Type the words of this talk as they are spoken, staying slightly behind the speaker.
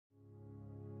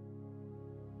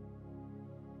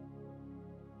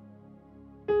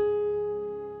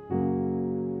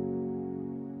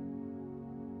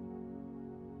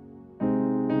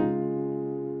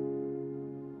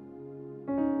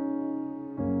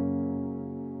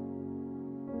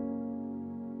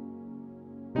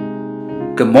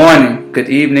Good morning, good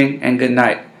evening, and good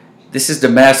night. This is the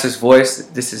Master's Voice.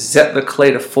 This is Zettler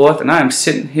Clay IV, and I am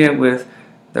sitting here with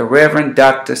the Reverend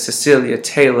Dr. Cecilia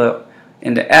Taylor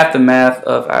in the aftermath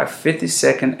of our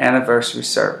 52nd anniversary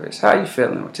service. How are you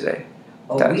feeling today?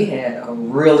 Oh, we had a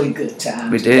really good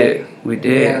time. We today. We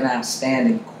We had an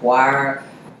outstanding choir.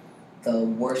 The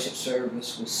worship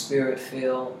service was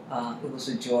spirit-filled. It was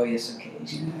a joyous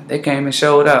occasion. They came and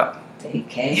showed up. They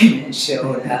came and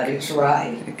showed out. It's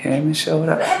right. They came and showed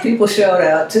up. People showed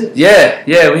out too. Yeah,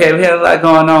 we had a lot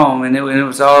going on, and it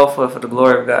was all for the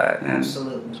glory of God. And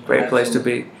Absolutely. It's a great place to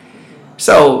be.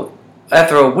 So,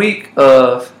 after a week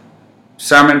of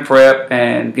sermon prep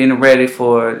and getting ready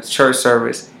for church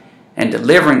service and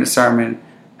delivering the sermon,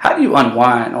 how do you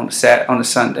unwind on the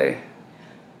Sunday?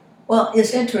 Well,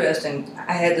 it's interesting.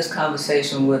 I had this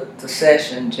conversation with the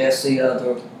session just the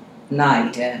other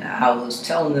night, and I was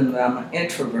telling them that I'm an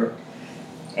introvert.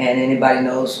 And anybody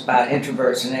knows about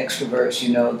introverts and extroverts,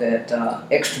 you know that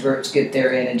extroverts get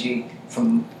their energy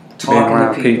from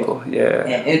talking to people. Yeah.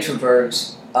 And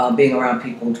introverts, being around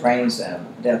people drains them.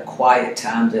 Their quiet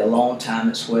time, their alone time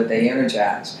is where they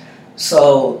energize.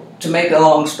 So, to make a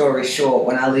long story short,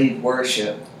 when I leave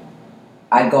worship,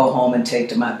 I go home and take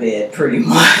to my bed pretty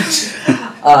much.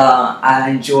 I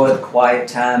enjoy the quiet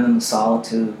time and the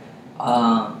solitude.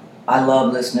 I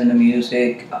love listening to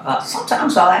music.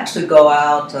 Sometimes I'll actually go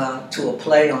out to a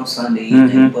play on Sunday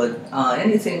evening, but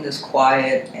anything that's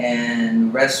quiet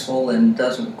and restful and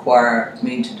doesn't require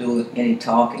me to do any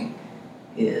talking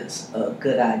is a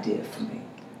good idea for me.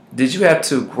 Did you have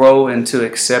to grow into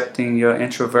accepting your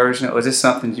introversion, or is this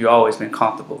something you've always been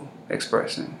comfortable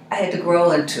expressing? I had to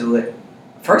grow into it.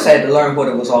 First, I had to learn what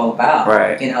it was all about.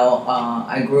 Right. You know,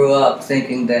 I grew up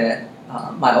thinking that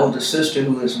my older sister,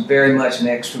 who is very much an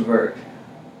extrovert,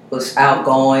 was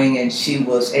outgoing, and she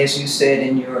was, as you said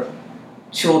in your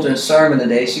children's sermon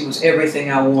today, she was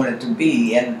everything I wanted to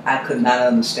be, and I could not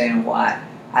understand why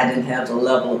I didn't have the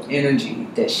level of energy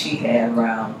that she had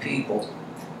around people.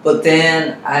 But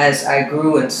then, as I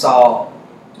grew and saw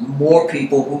more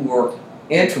people who were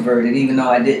introverted, even though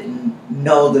I didn't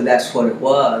know that that's what it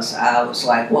was, I was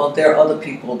like, well, there are other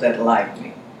people that like me.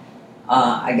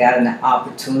 I got an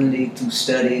opportunity through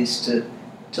studies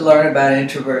to learn about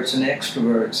introverts and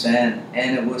extroverts, and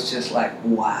it was just like,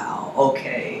 wow,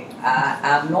 okay,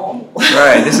 I'm normal.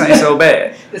 Right, this ain't so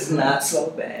bad. It's not so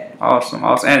bad. Awesome.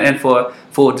 And for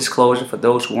full disclosure, for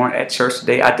those who weren't at church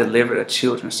today, I delivered a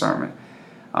children's sermon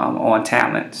on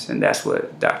talents, and that's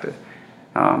what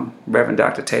Reverend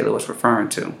Dr. Taylor was referring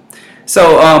to.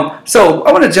 So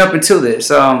I want to jump into this.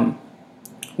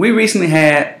 We recently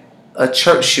had a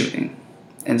church shooting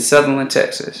in Sutherland,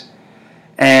 Texas,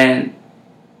 and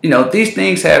these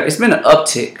things it's been an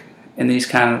uptick in these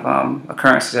kind of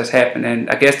occurrences that's happened, and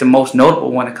I guess the most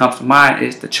notable one that comes to mind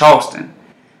is the Charleston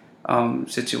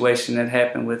situation that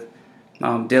happened with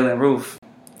Dylan Roof.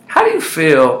 How do you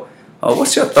feel?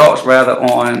 What's your thoughts rather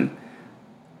on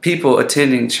people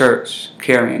attending church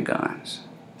carrying guns?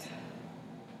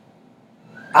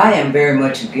 I am very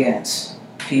much against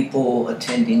people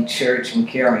attending church and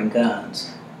carrying guns.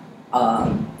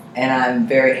 And I'm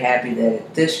very happy that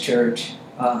at this church,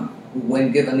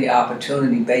 when given the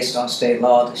opportunity based on state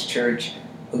law, this church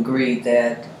agreed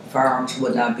that firearms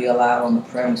would not be allowed on the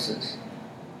premises.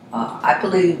 I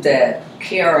believe that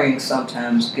carrying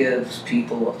sometimes gives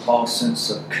people a false sense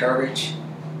of courage.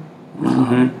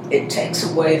 It takes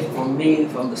away from me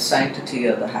from the sanctity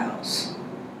of the house.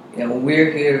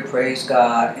 We're here to praise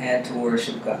God and to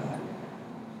worship God.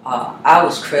 I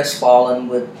was crestfallen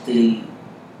with the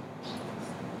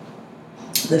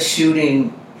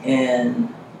shooting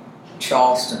in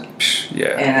Charleston.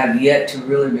 Yeah. And I've yet to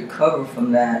really recover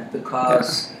from that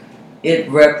because it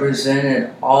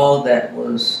represented all that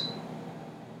was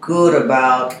good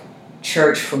about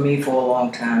church for me for a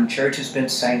long time. Church has been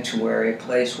sanctuary, a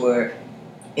place where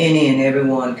any and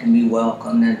everyone can be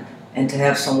welcomed, and to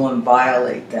have someone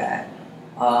violate that,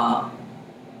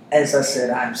 as I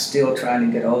said, I'm still trying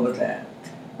to get over that.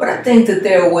 But I think that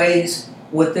there are ways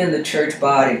within the church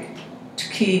body to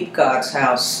keep God's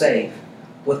house safe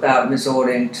without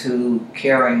resorting to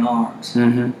carrying arms.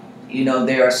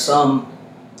 There are some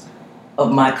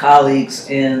of my colleagues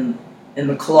in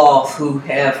the cloth who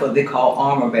have what they call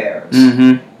armor bearers.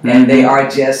 And they are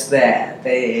just that.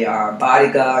 They are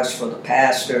bodyguards for the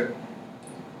pastor.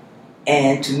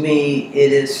 And to me,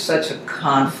 it is such a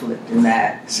conflict in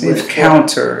that. Seems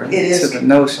counter to the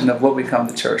notion of what we come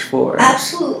to church for.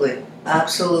 Absolutely.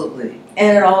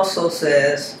 And it also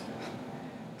says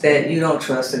that you don't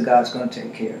trust that God's going to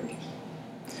take care of you.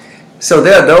 So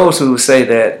there are those who say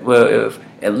that, well, if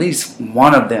at least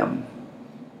one of them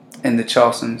in the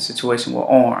Charleston situation were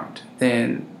armed,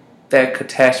 then that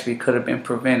catastrophe could have been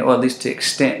prevented, or at least to the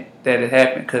extent that it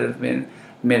happened could have been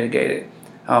mitigated.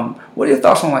 What are your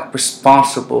thoughts on like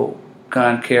responsible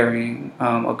gun carrying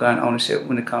or gun ownership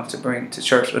when it comes to bringing it to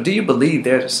church? Or do you believe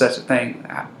there's such a thing?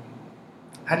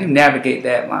 How do you navigate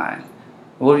that line?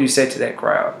 What do you say to that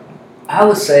crowd? I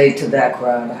would say to that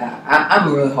crowd,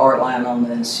 I'm really hardline on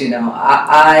this. You know,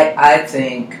 I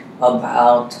think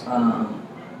about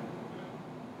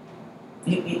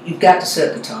you've got to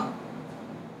set the tone,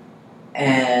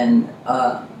 and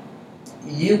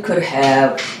you could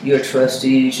have your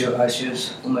trustees, your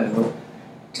ushers, whomever,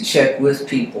 to check with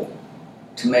people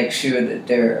to make sure that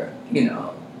they're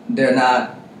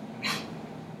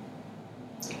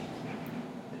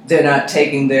not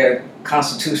taking their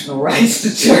constitutional rights to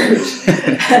church.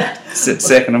 It's the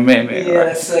Second Amendment. Yeah,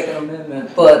 right? Second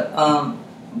Amendment.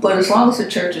 But as long as the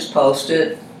church is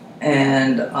posted,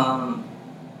 and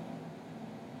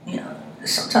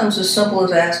sometimes as simple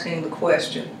as asking the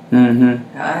question.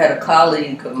 Mm-hmm. I had a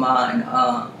colleague of mine.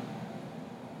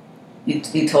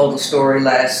 He told a story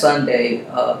last Sunday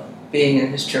of being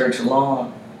in his church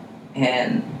alone,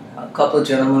 and a couple of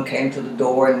gentlemen came to the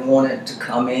door and wanted to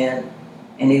come in.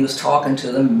 And he was talking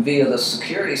to them via the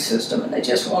security system, and they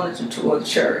just wanted to tour the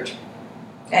church.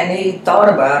 And he thought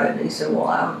about it, and he said, well,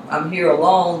 I'm here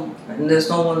alone, and there's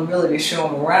no one really to show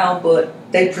him around, but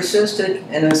they persisted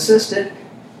and insisted.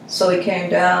 So he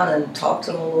came down and talked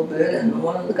to them a little bit, and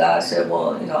one of the guys said,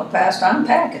 well, Pastor, I'm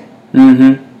packing.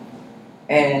 Mm-hmm.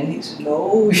 And he said,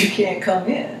 no, you can't come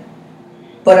in.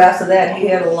 But after that, he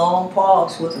had a long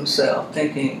pause with himself,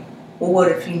 thinking, well,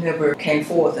 what if he never came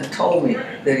forth and told me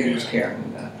that he was carrying a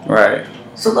gun? Right.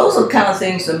 So those are the kind of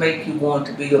things that make you want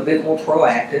to be a bit more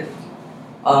proactive.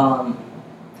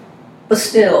 But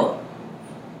still,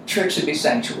 church should be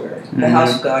sanctuary. The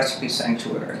house of God should be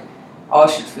sanctuary. All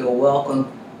should feel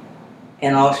welcome,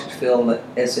 and all should feel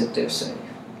as if they're safe.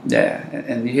 Yeah,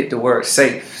 and you hit the word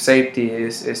safe. Safety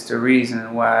is the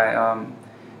reason why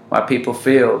people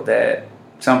feel that,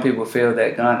 some people feel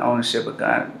that gun ownership or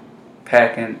gun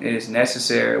packing is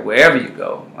necessary wherever you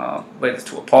go, whether it's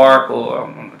to a park or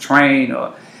on a train,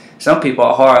 or some people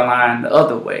are hardline the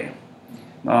other way.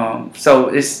 So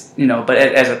it's, but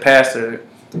as a pastor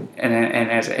and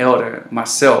as an elder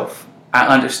myself, I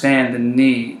understand the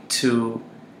need to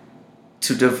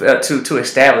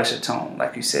establish a tone,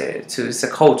 like you said. It's a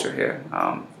culture here,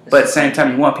 but at the same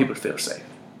time, you want people to feel safe.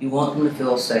 You want them to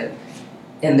feel safe,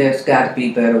 and there's got to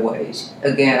be better ways.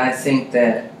 Again, I think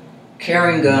that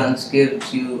carrying guns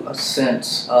gives you a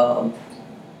sense of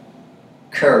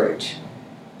courage,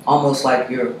 almost like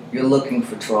you're looking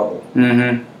for trouble.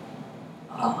 Mm-hmm.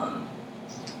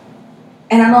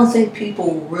 And I don't think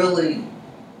people really,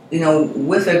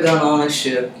 with their gun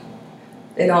ownership,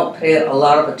 they don't pay a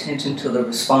lot of attention to the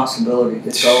responsibility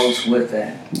that goes with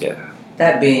that. Yeah.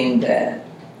 That being that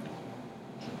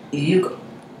you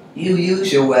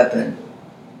use your weapon.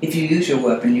 If you use your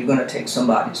weapon, you're going to take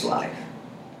somebody's life.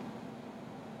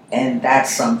 And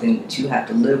that's something that you have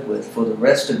to live with for the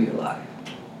rest of your life.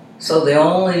 So the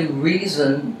only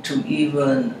reason to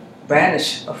even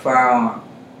brandish a firearm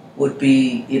would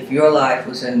be if your life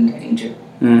was in danger,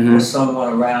 or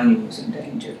someone around you was in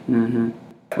danger. Mm-hmm.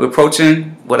 We're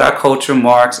approaching what our culture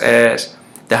marks as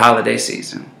the holiday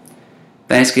season.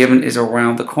 Thanksgiving is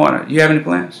around the corner. You have any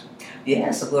plans?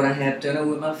 Yes, I'm going to have dinner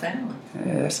with my family.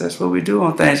 Yes, that's what we do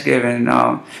on Thanksgiving.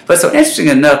 But so interesting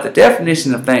enough, the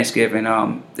definition of Thanksgiving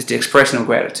is the expression of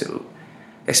gratitude,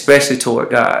 especially toward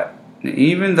God. And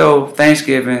even though the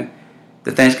Thanksgiving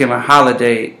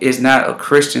holiday is not a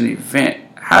Christian event,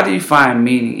 how do you find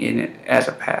meaning in it as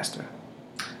a pastor?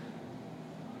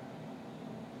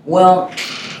 Well,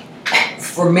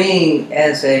 for me,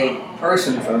 as a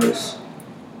person first,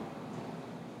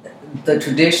 the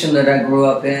tradition that I grew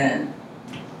up in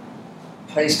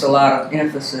placed a lot of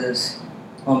emphasis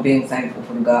on being thankful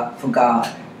for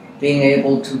God, being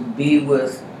able to be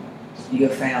with your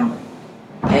family,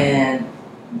 and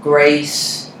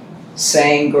grace,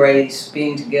 saying grace,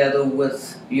 being together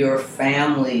with your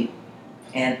family,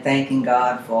 and thanking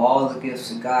God for all the gifts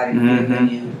that God has given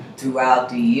you throughout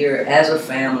the year as a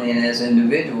family and as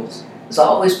individuals. It's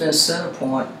always been a center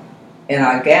point in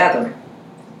our gathering.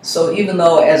 So even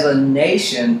though as a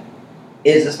nation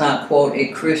it is not, quote, a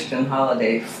Christian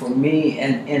holiday, for me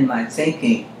and in my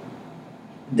thinking,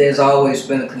 there's always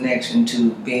been a connection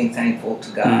to being thankful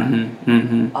to God.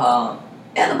 And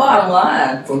the bottom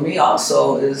line for me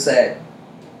also is that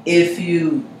if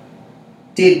you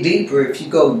dig deeper, if you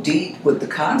go deep with the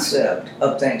concept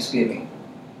of Thanksgiving,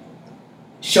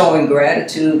 showing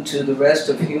gratitude to the rest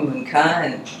of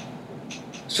humankind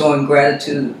showing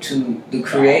gratitude to the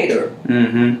Creator.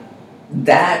 Mm-hmm.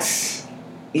 That's,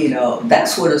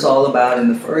 that's what it's all about in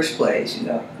the first place,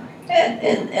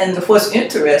 And what's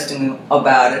interesting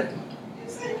about it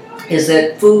is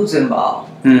that food's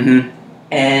involved. Mm-hmm.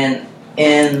 And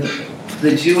in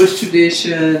the Jewish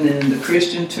tradition, and the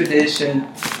Christian tradition,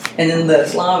 and in the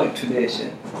Islamic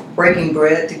tradition, breaking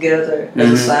bread together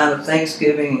as a sign of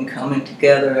thanksgiving and coming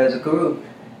together as a group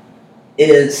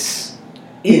is,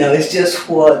 it's just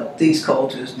what these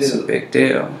cultures do. It's a big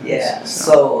deal. Yeah.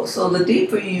 So the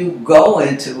deeper you go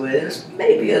into it, it's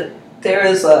maybe there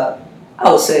is I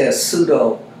would say a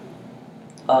pseudo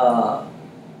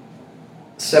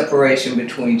separation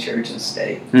between church and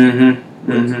state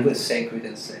with sacred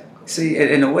and sacred. See,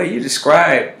 in the way you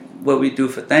describe what we do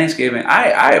for Thanksgiving,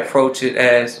 I approach it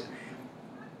as,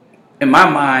 in my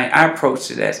mind, I approach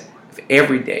it as if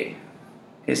every day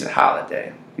is a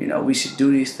holiday. We should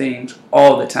do these things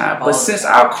all the time. But since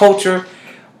our culture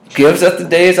gives us the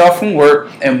days off from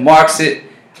work and marks it,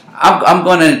 I'm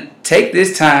going to take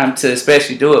this time to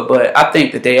especially do it. But I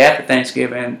think the day after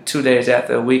Thanksgiving, 2 days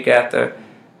after, a week after,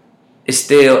 it's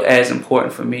still as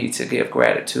important for me to give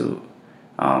gratitude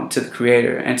to the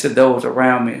Creator and to those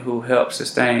around me who help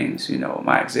sustains,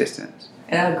 my existence.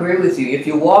 And I agree with you. If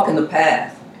you walk in the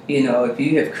path, if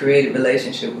you have created a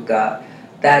relationship with God,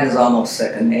 that is almost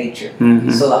second nature.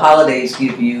 Mm-hmm. So the holidays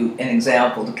give you an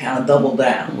example to kind of double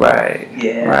down. Right.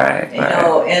 Yeah. Right.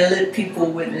 And let people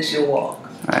witness your walk.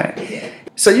 Right. Yeah.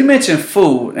 So you mentioned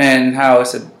food and how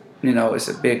it's a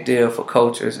big deal for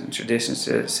cultures and traditions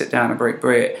to sit down and break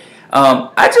bread.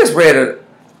 I just read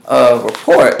a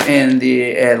report in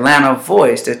the Atlanta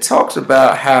Voice that talks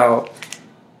about how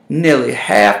nearly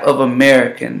half of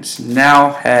Americans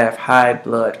now have high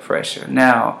blood pressure.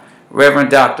 Now, Reverend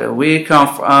Doctor, we come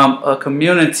from a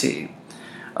community.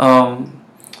 We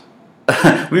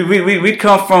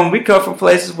come from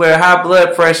places where high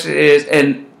blood pressure is,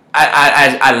 and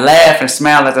I laugh and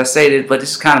smile as I say this, but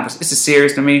this is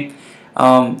serious to me.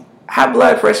 High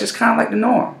blood pressure is kind of like the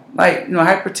norm. Like,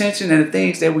 hypertension and the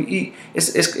things that we eat,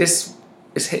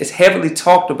 it's heavily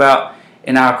talked about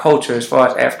in our culture as far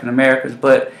as African Americans,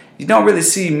 but you don't really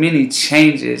see many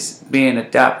changes being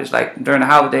adopted. Like during the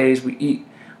holidays, we eat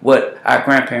what our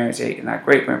grandparents ate and our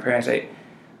great grandparents ate,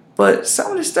 but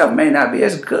some of this stuff may not be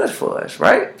as good for us,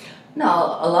 right? No,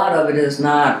 a lot of it is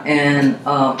not. And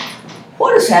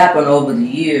what has happened over the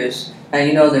years,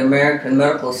 and the American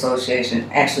Medical Association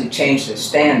actually changed their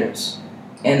standards,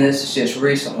 and this is just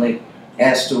recently,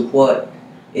 as to what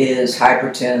is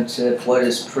hypertensive, what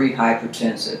is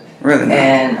pre-hypertensive. Really?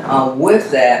 And with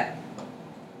that,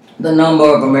 the number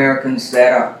of Americans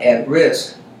that are at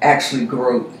risk actually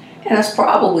grew. And that's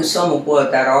probably some of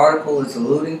what that article is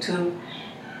alluding to.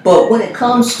 But when it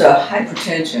comes to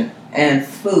hypertension and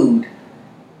food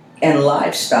and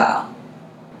lifestyle,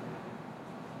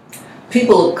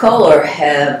 people of color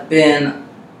have been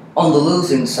on the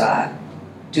losing side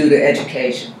due to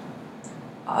education.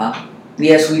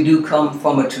 Yes, we do come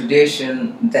from a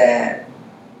tradition that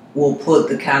will put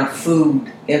the kind of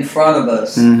food in front of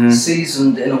us,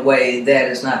 seasoned in a way that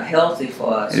is not healthy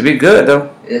for us. It'd be good, though.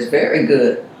 It's very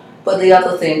good. But the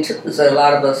other thing, too, is that a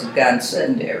lot of us have gotten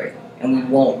sedentary, and we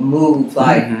won't move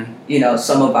like,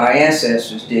 some of our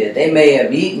ancestors did. They may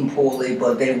have eaten poorly,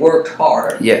 but they worked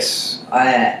harder. Yes.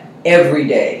 Every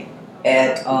day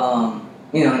at,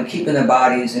 and keeping their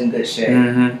bodies in good shape.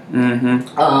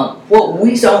 What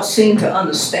we don't seem to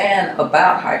understand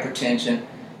about hypertension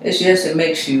is, yes, it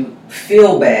makes you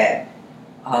feel bad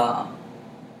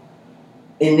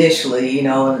initially,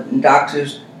 and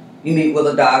doctors, you meet with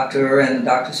a doctor and the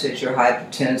doctor says you're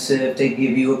hypertensive, they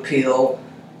give you a pill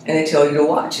and they tell you to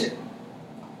watch it.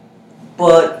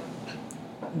 But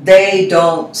they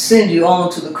don't send you on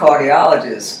to the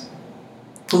cardiologist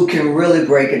who can really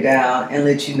break it down and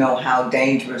let you know how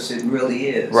dangerous it really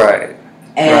is. Right.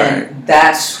 And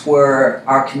that's where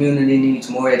our community needs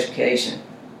more education.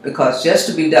 Because just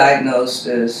to be diagnosed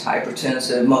as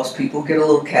hypertensive, most people get a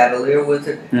little cavalier with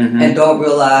it and don't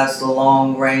realize the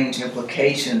long-range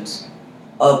implications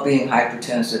of being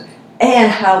hypertensive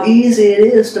and how easy it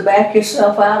is to back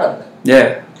yourself out of it.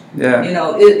 Yeah, yeah.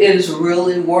 It is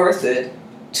really worth it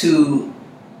to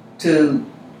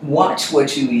watch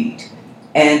what you eat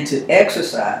and to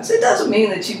exercise. It doesn't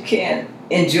mean that you can't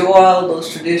enjoy all of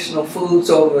those traditional foods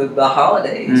over the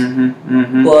holidays,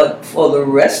 but for the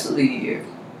rest of the year,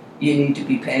 you need to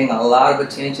be paying a lot of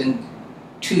attention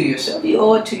to yourself. You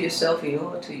owe it to yourself and you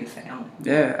owe it to your family.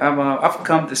 Yeah, I've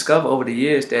come to discover over the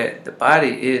years that the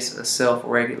body is a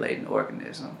self-regulating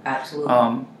organism.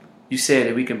 Absolutely. You said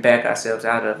that we can back ourselves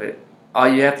out of it. All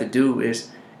you have to do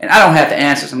is, and I don't have the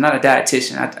answers. I'm not a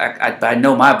dietitian. I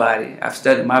know my body. I've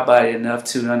studied my body enough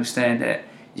to understand that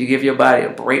you give your body a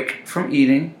break from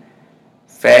eating,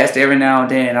 fast every now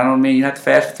and then. I don't mean you have to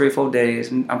fast for 3 or 4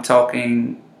 days. I'm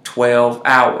talking 12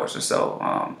 hours or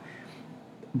so.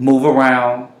 Move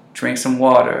around, drink some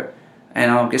water,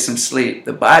 and get some sleep.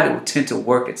 The body will tend to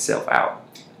work itself out.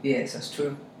 Yes, that's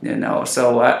true.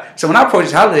 So when I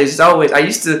approach holidays, it's always,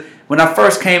 when I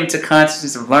first came into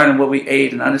consciousness of learning what we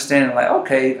ate and understanding, like,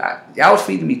 okay, y'all was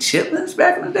feeding me chitlins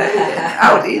back in the day.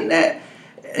 I was eating that,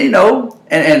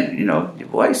 and your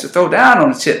boy used to throw down on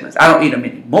the chitlins. I don't eat them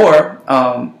anymore,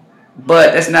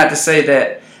 but that's not to say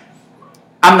that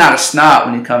I'm not a snob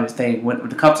when it comes to things. When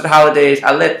it comes to the holidays,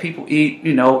 I let people eat,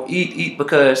 eat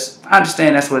because I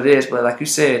understand that's what it is. But like you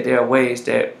said, there are ways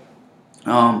that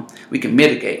we can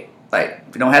mitigate.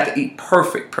 Like, we don't have to eat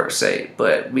perfect per se,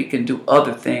 but we can do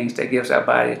other things that gives our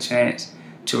body a chance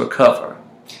to recover.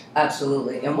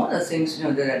 Absolutely. And one of the things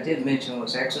that I did mention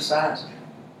was exercise.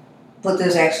 But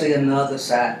there's actually another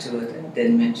side to it that I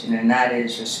didn't mention, and that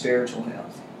is your spiritual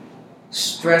health.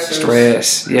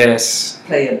 Stress, yes,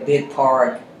 play a big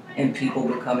part in people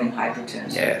becoming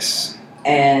hypertensive. Yes.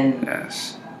 And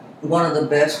yes. One of the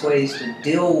best ways to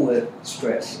deal with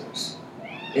stressors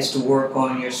is to work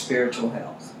on your spiritual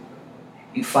health.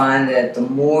 You find that the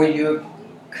more you're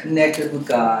connected with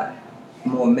God, the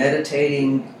more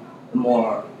meditating, the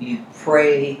more you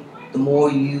pray, the more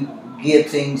you give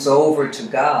things over to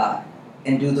God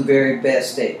and do the very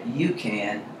best that you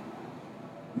can,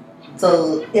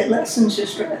 so it lessens your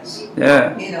stress.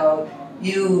 Yeah.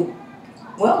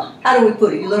 How do we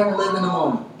put it? You learn to live in the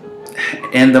moment.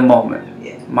 In the moment.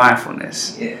 Yeah.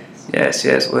 Mindfulness.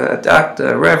 Yes. Well,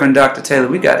 Reverend Dr. Taylor,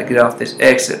 we got to get off this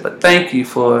exit, but thank you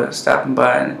for stopping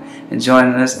by and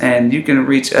joining us. And you can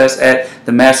reach us at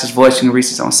The Master's Voice. You can reach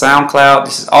us on SoundCloud.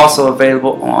 This is also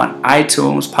available on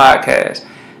iTunes Podcast.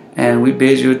 And we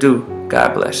bid you adieu.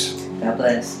 God bless. God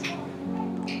bless.